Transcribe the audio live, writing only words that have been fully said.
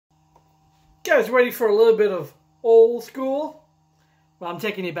Guys, ready for a little bit of old school? Well, I'm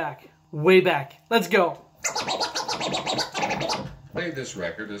taking you back. Way back. Let's go. Play this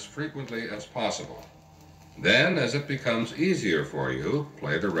record as frequently as possible. Then, as it becomes easier for you,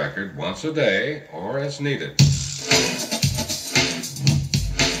 play the record once a day or as needed.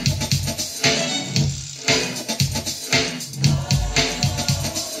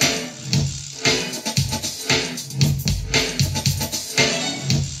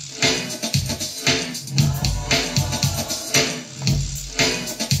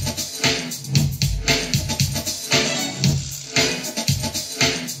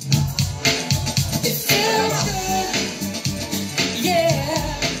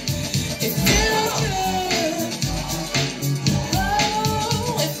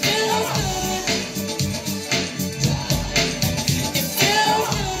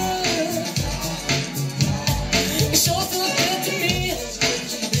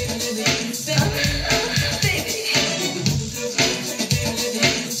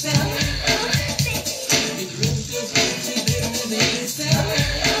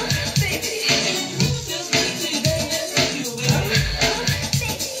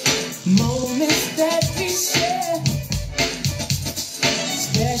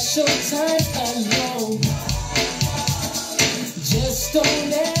 Just don't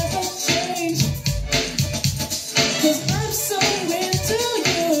ever change, 'cause I'm so into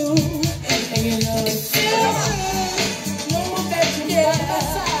you. And you know it feels good, know that you're by my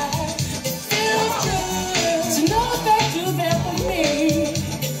side. It feels good to know that you're there for me.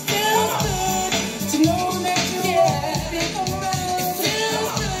 It feels good to know that you're around. It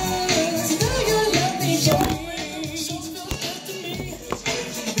feels good to know you love me, baby. So it feels good to me.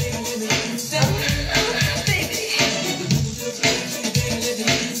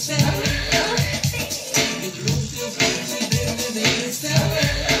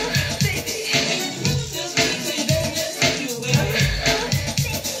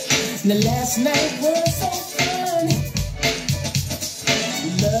 The last night was so fun,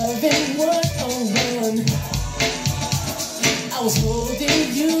 loving one-on-one. I was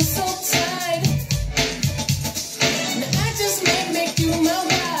holding you so tight. Now I just might make you my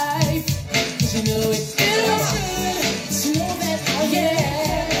wife, 'cause you know it feels good to know that, oh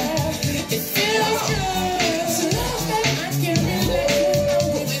yeah. It feels good to know that I can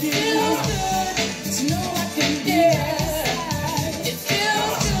relate. It feels good to know I can dance. It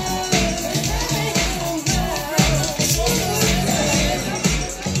feels good.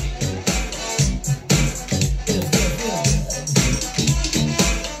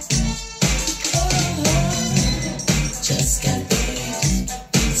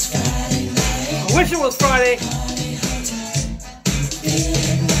 I wish it was Friday.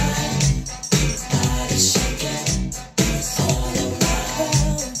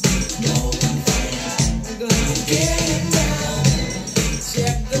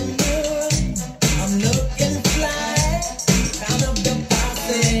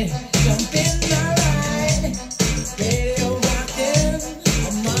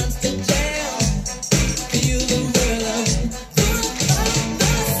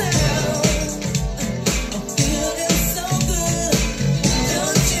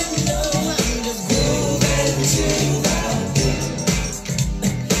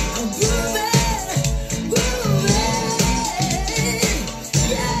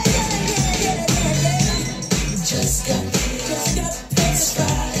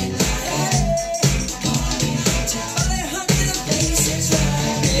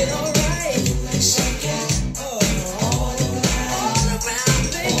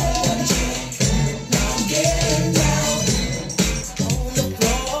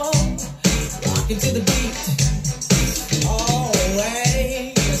 To the beat,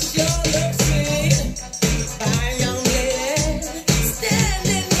 always. Your look sweet, fine young lady,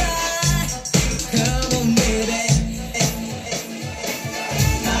 standing by. Come on, baby.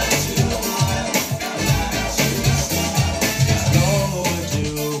 Don't overdo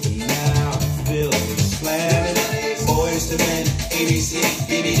it now. Feeling slanted. Boys to men, 80's,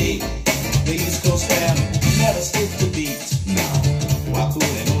 BBD. The East Coast family, never skip the beat. Now, Waku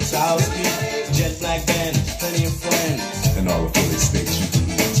and Osawski. Jet black band, plenty of friends, and all the Philly stakes you can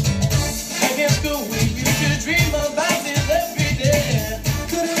eat. Back in school, we used to dream about this every day.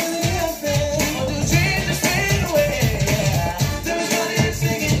 Could it really happen? Or do dreams just fade away? There was money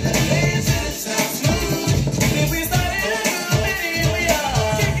singing, the bass and it sounds smooth. If we started a groove, and here we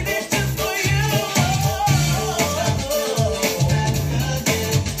are, kicking it just for you. Back again.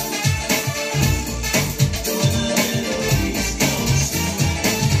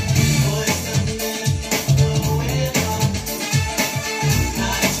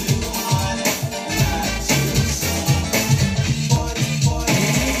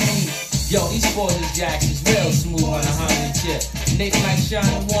 for his jacks is real smooth on a Honda chip. Nick like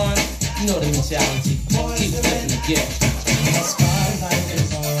Shine One, you know the mentality. Keep flipping the gift. The spotlight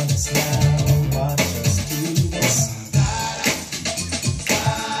is on us now. Watch us do this.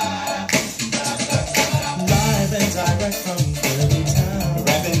 Live and direct from Philly town.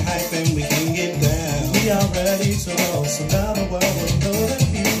 Rapping, hyping, we can get down. We are ready to roll, so now the world will know that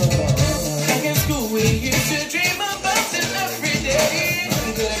we roll. Back in school, we used to dream about it every day.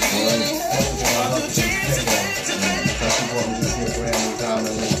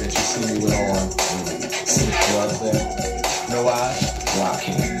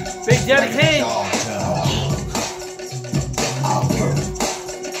 Big Daddy King. I'll work.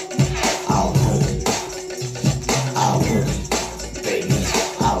 I'll work. I'll work. Baby,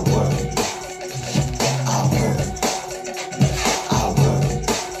 I'll work. I'll work. I'll work.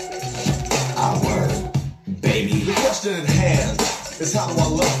 I'll work. Baby. The question at hand is how do I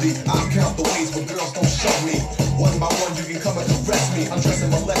love thee? I count the ways where girls don't shove me. One by one you can come and caress me. Undress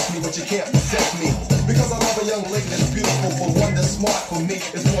and molest me, but you can't possess me. Because I love a young lady that's beautiful, but one that's smart for me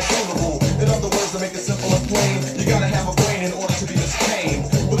is more suitable. In other words, to make it simple and plain, you gotta have a brain in order to be this tame.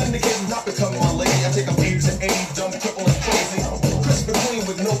 But in the case of not becoming my lady, I take a baby to 80, dumb, cripple, and crazy. Crisp and clean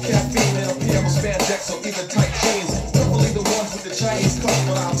with no caffeine and a pair of spandex or either tight jeans. Preferably the ones with the Chinese cuffs,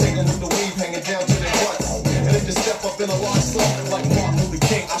 but I'll take them with the weave hanging down to their butts. And if you step up in a large slump like Martin Luther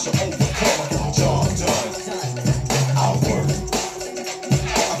King, I shall overcome. I get the job done. I'll work.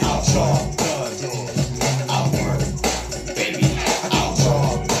 I get the job done. I'll work. Baby, I'll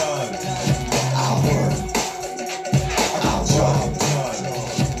Job done. I'll work. I'll job done.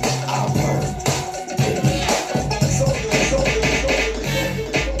 I'll work. Baby. So good, so good, so good.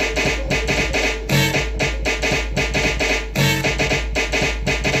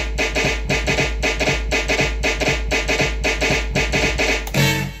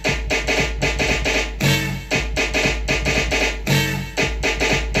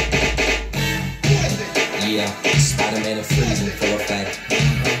 Yeah, Spider-Man and freezing for effect.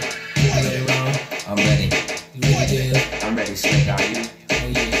 I'm ready. You ready, dude? I'm ready, Slick. Are you? Oh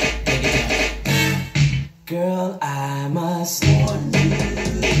yeah, take it down. Girl, I must warn you.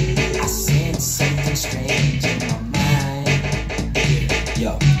 I sense something strange in my mind.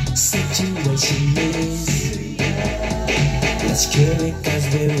 Yo, situation is, let's cure it 'cause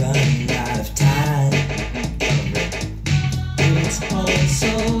we're running out of time. It's all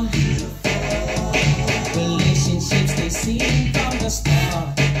so relationships they seem from the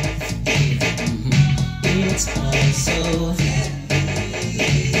start. It's also when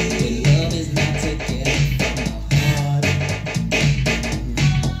love is not together from the heart.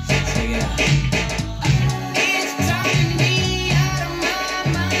 Check it out. It's driving me out of my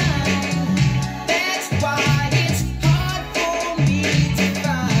mind. That's why it's hard for me to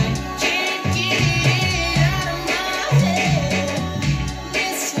find. Can't get it out of my head.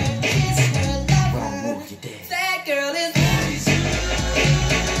 Miss her lover. That girl is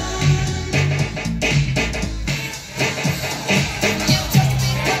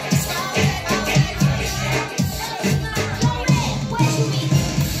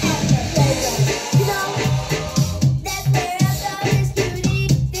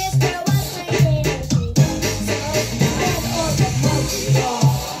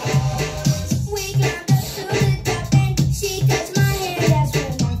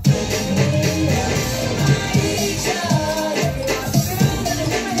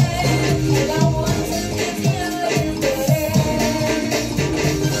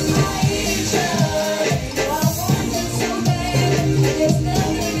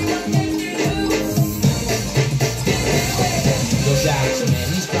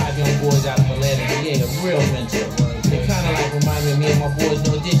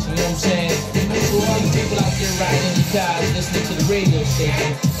listening to the radio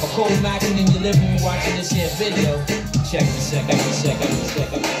station, or cold macking in your living room watching this here video. Check this out,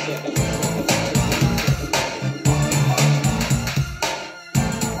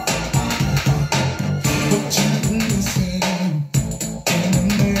 What you missing in a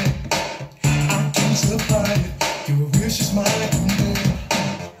minute? I can supply it. Your wish is mine.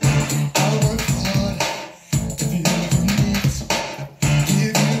 I work hard to feel your needs.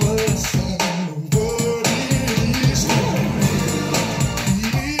 Give you a lesson of what it is to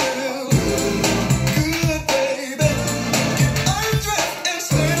feel good, baby. Get undressed and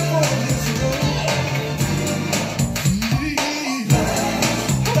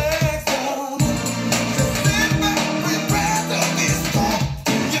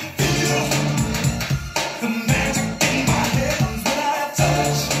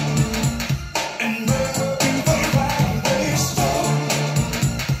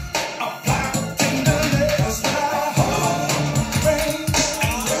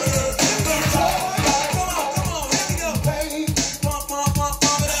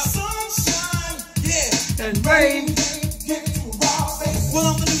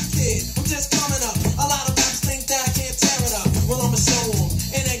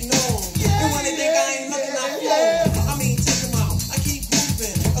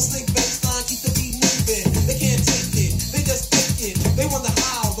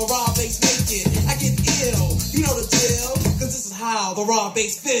a raw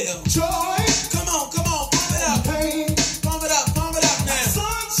bass feel. Joy, Come on, pump it up. pain, Pump it up now.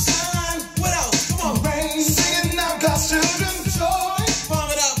 sunshine, What else? Come on. rain, singing out God's children. Joy,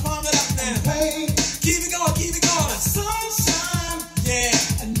 Pump it up now. pain, Keep it going. sunshine,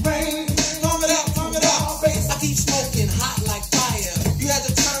 Yeah. and rain. Pump it up. I keep smoking hot like fire. You had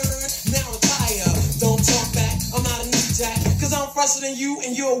to turn, now retire. Don't talk back, I'm not a new jack. Cause I'm fresher than you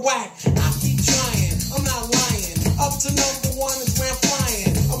and you're whack. I keep trying, I'm not lying. Up to number one is where I'm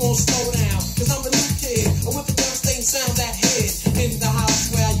flying. I won't slow down, cause I'm a new kid. With a devastating sound that hit in the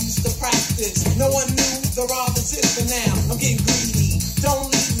house where I used to practice. No one knew the raw exists, but now I'm getting greedy. Don't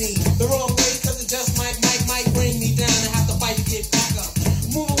leave me the wrong way, cause it just might bring me down and have to fight to get back up.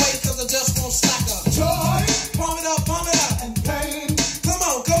 Move away, cause I just won't slack up. Joy, Pump it up. and pain, Come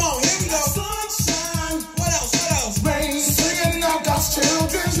on, here we go. sunshine, What else? rain, singing out God's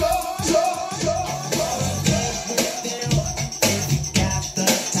children. Joy, Got the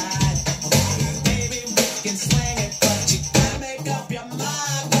time, baby, we can swing it, but you gotta make up your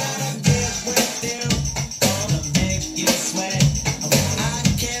mind. Gotta get with them, gonna make you sweat. I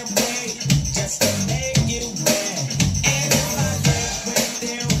can't wait just to make you wet. And if I get with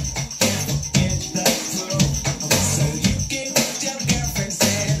them, can't forget the truth. So you can get your girlfriend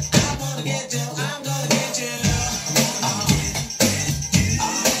said, I wanna get you, I'm gonna get you.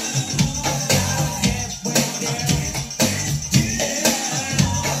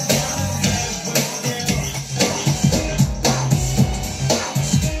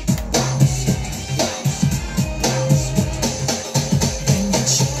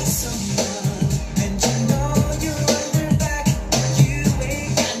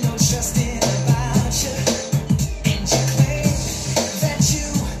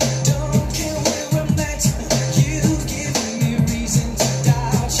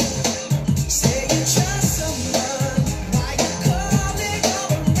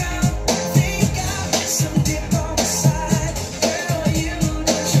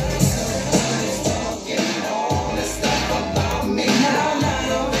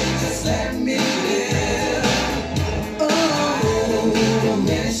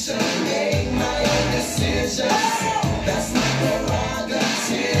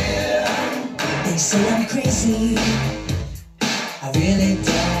 They say I'm crazy, I really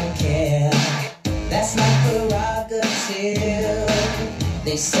don't care. That's my prerogative.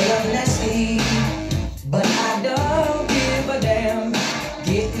 They say I'm nasty, but I don't give a damn.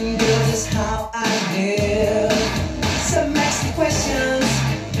 Getting good is how I live. Some ask me questions,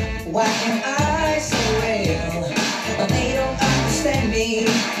 why am I so real? But they don't understand me,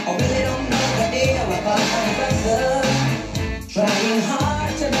 or really don't know the deal about my brother. Trying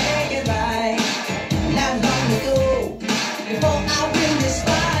hard to make it right. Not long ago, before I win this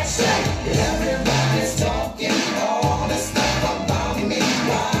fight, say everybody's talking all this stuff about me.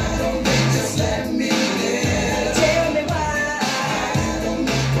 Why don't they just let me live? Tell me why. I don't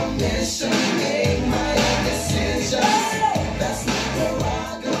need permission, make my own decisions. That's my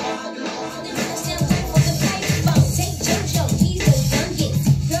prerogative. Take JoJo, he's the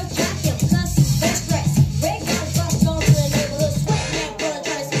youngest. Girl, drop him, cause he's best dressed. Red guy bust going to the neighborhood. Sweat that blood,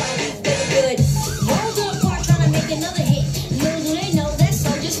 trying to spy he's very good. Roll to a park, trying to make another hit. Little do they know that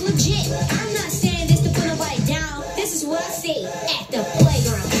song just legit. I'm not saying this to put nobody down. This is what I say at the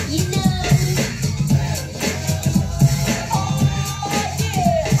playground. You know? Oh,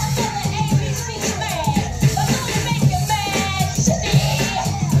 yeah.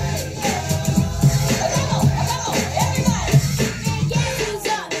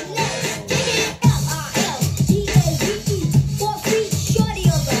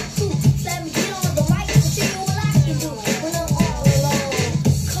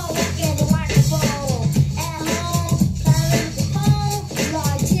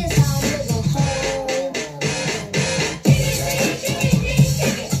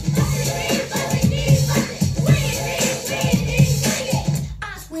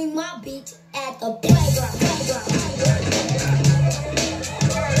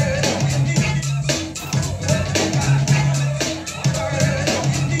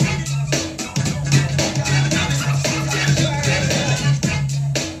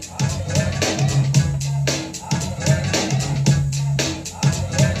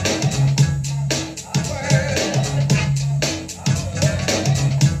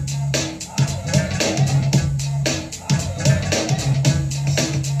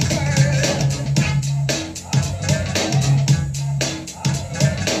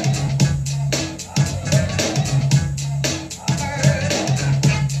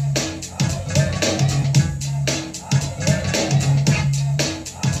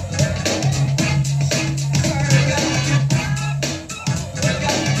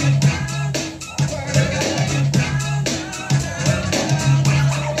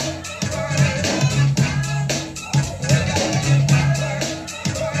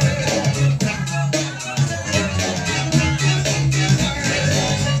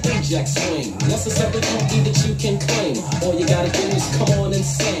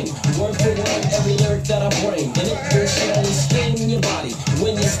 word for word, every lyric that I bring. And it will surely sting your body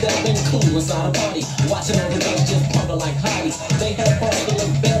when you step in cool inside a party. Watching all the girls just pumping like hotties. They had parts that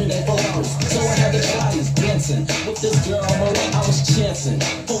look better than Ferraris. So I had the bodies dancing with this girl, Marie, I was chancing,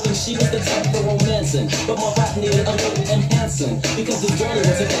 hoping she was the type for romancing. But my rap needed a little enhancing, because this girl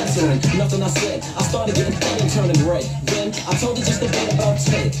wasn't answering nothing I said. I started getting thin and turning red. Then I told her just a bit about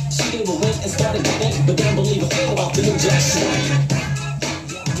Ted. She gave a wink and started to think, but didn't believe a thing about the new jack swing.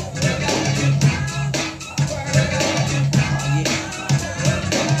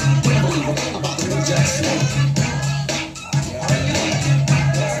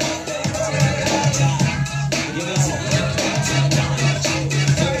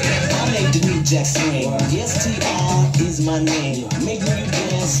 Jack swing. Yes, TR is my name. Making you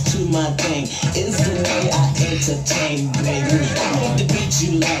dance to my thing is the way I entertain, baby. I make the beat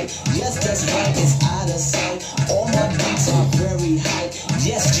you like. Yes, that's right, it's out of sight. All my beats are very high.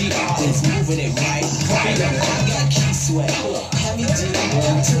 Yes, GR is moving it right. I got key sweat. Heavy D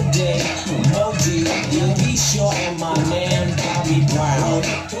today. No D. Be sure and my man Bobby Brown.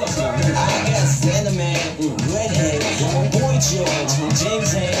 I got Santa Man, Redhead, Boy George,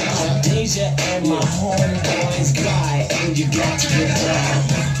 James Haynes, Deja, and my homeboys Guy, and you got to get down.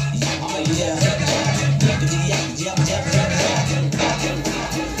 Oh yeah.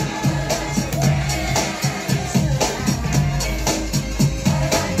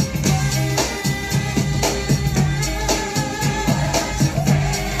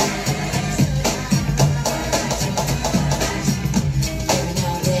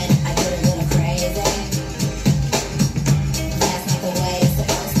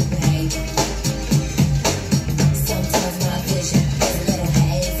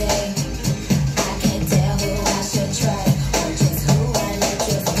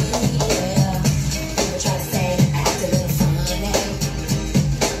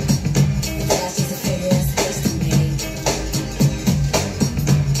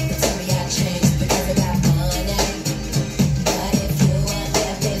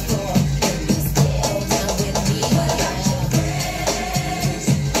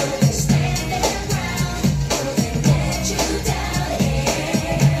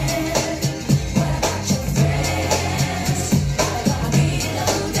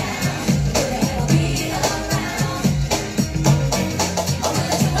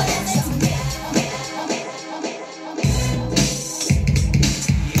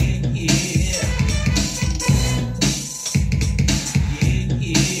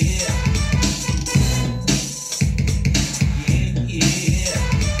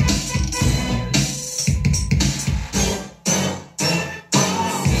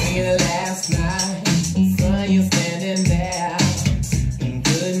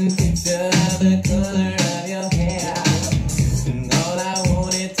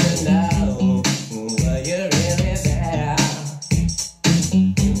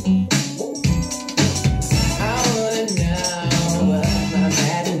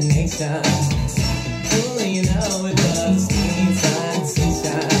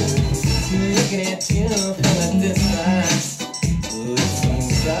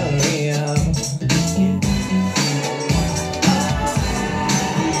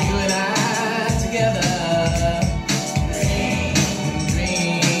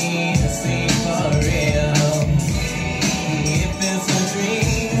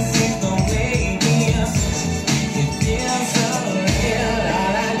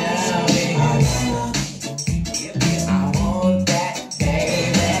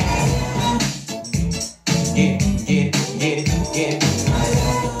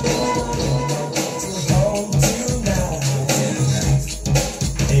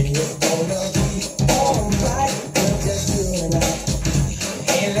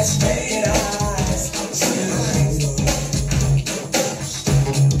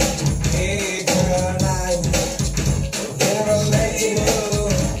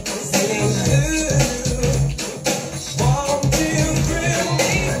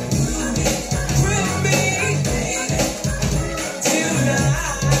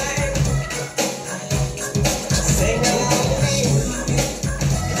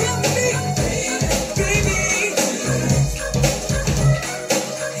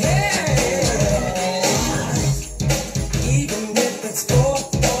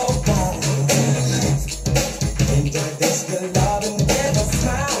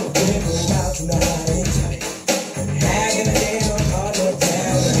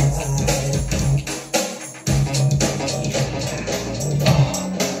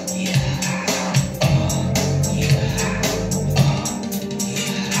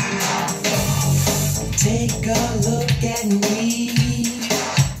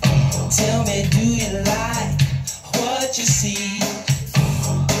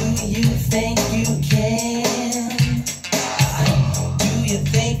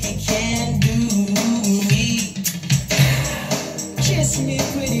 Kiss me,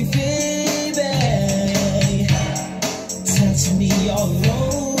 pretty baby. Touch me all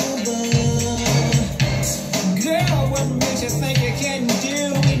over. Girl, what makes you think you can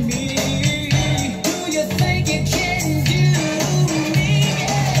do with me? Do you think you can do me?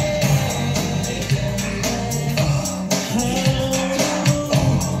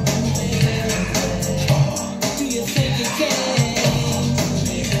 Do you think you can?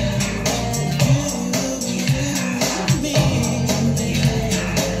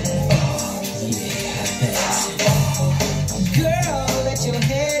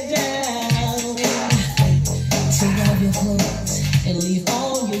 And leave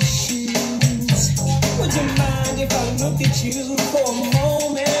all your shoes. Would you mind if I looked at you for a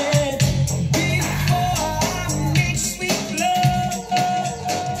moment before I make sweet love?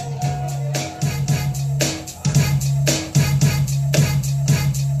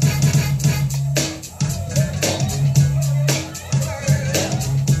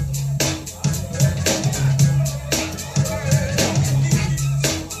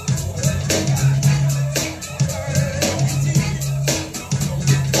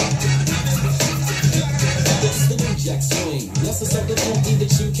 Yes, it's something funky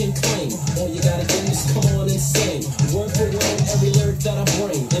that you can claim. All you gotta do is come on and sing. Word for word, every lyric that I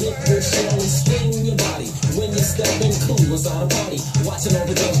bring. And it will surely sting your body when you're stepping cool inside a party. Watching all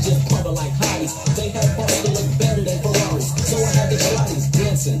the girls just pumping like hotties. They had parts that look better than Ferraris. So I had the Pilates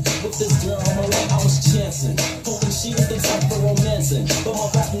dancing with this girl on my lap. I was chancing, hoping she was the type for romancing. But my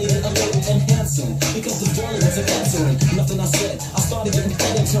rap needed a little enhancing because the girl wasn't answering nothing I said. I started getting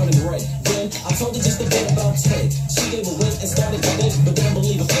fed and turning red. Then I told her just a bit about Ted. She gave a wink and started to think, but didn't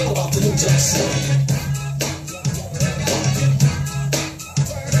believe a thing about the new Jack Swing.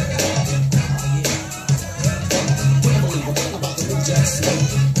 Didn't believe a thing about the new Jack Swing.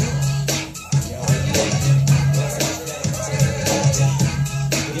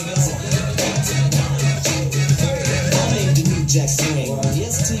 I made the new Jack Swing.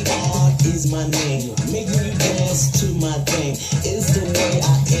 Yes, TR is my name. Making you dance to my thing is the way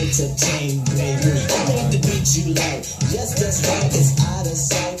I entertain, baby. I made the beat you like. Yes, that's right, it's out of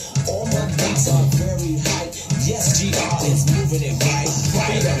sight. All my beats are very hype. Yes, GR is moving it right.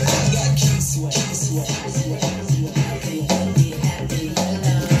 I got key sweat.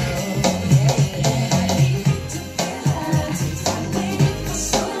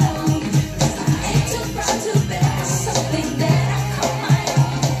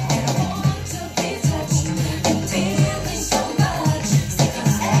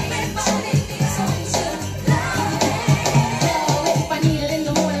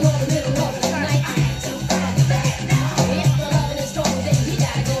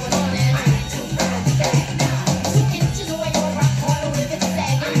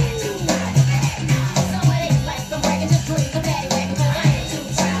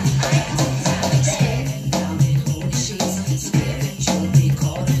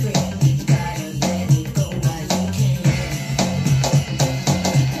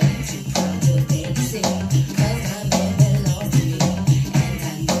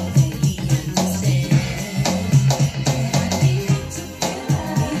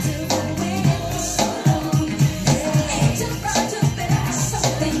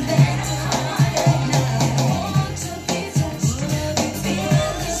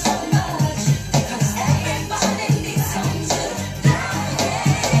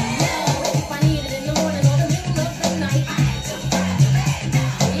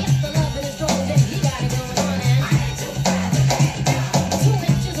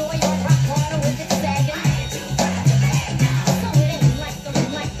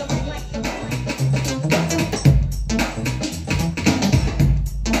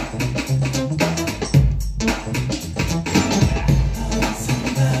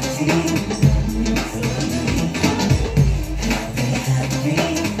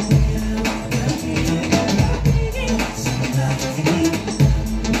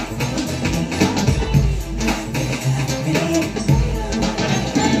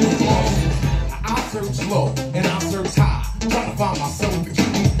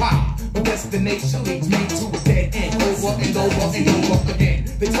 Destination leads me to a dead end, over and over and over again.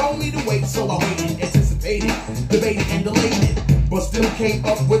 They told me to wait, so I waited, anticipated, debated and delayed it, but still came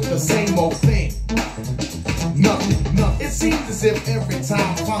up with the same old thing. Nothing. It seems as if every time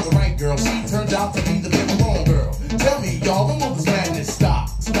I find the right girl, she turns out to be the very wrong girl. Tell me, y'all, when will this madness stop?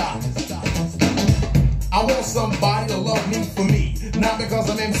 I want somebody to love me for me, not because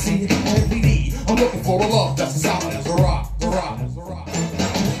I'm MC Heavy D. I'm looking for a love that's as solid as a rock.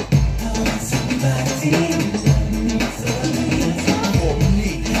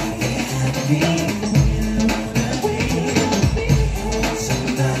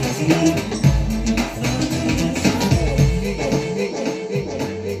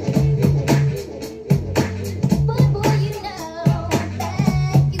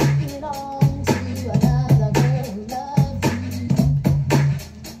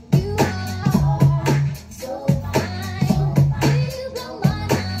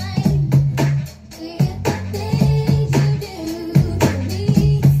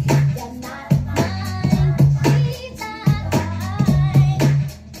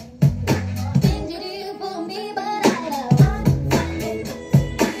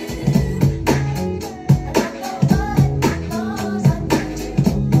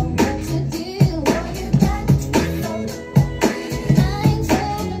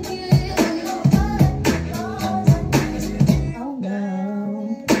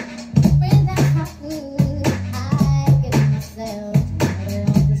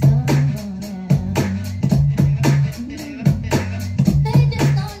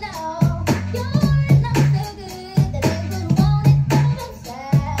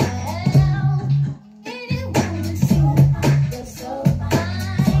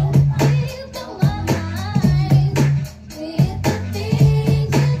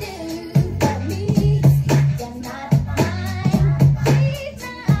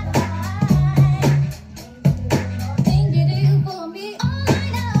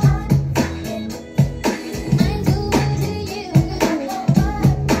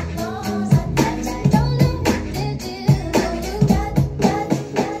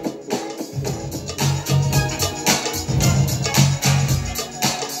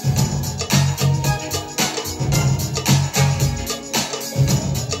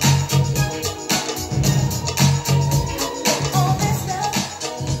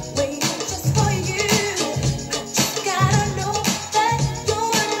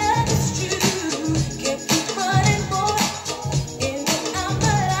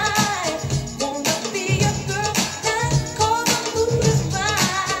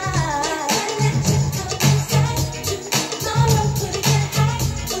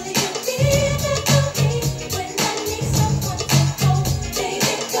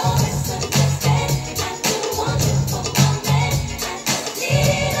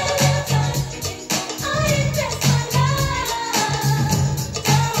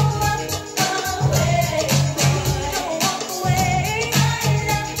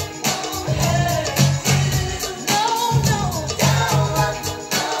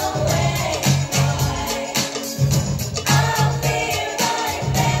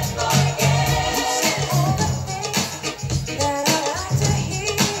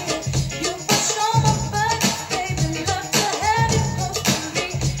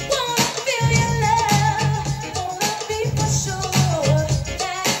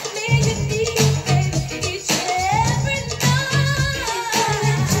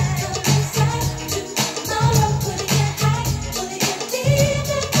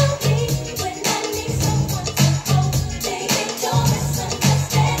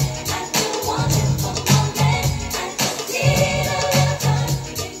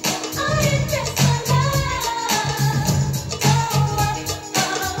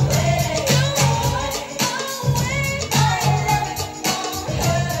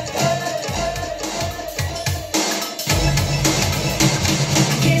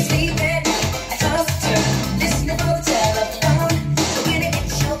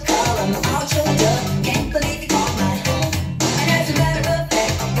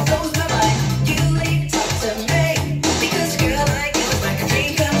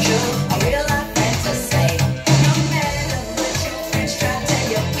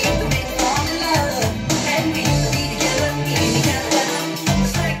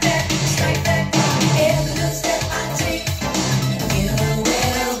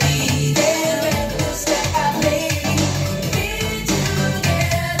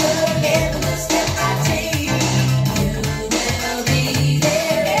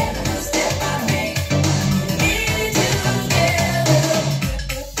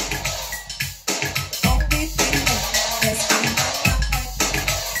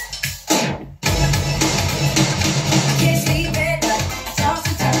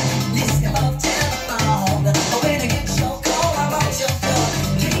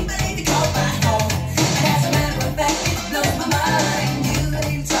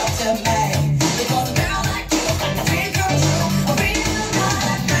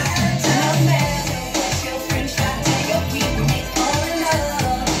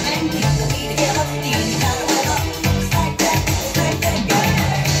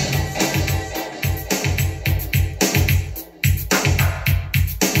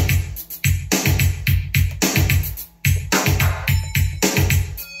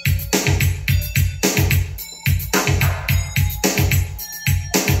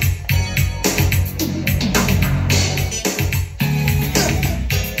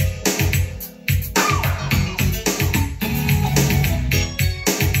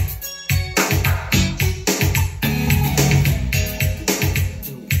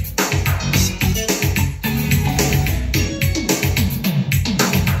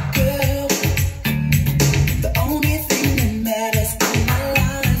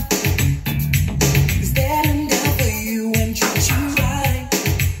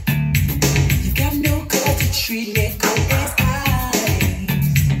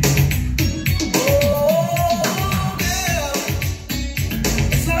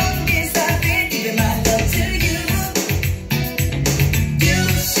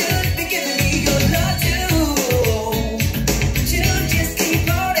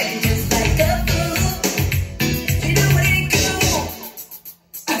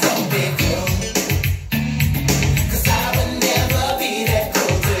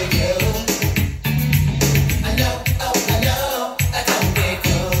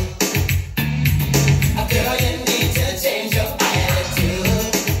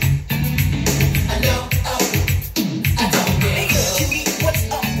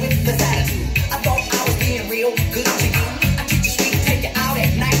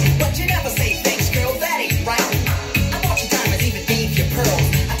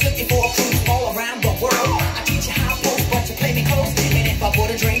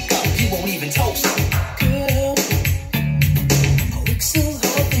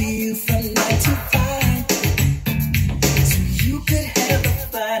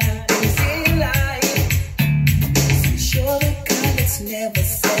 never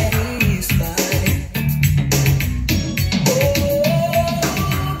seen.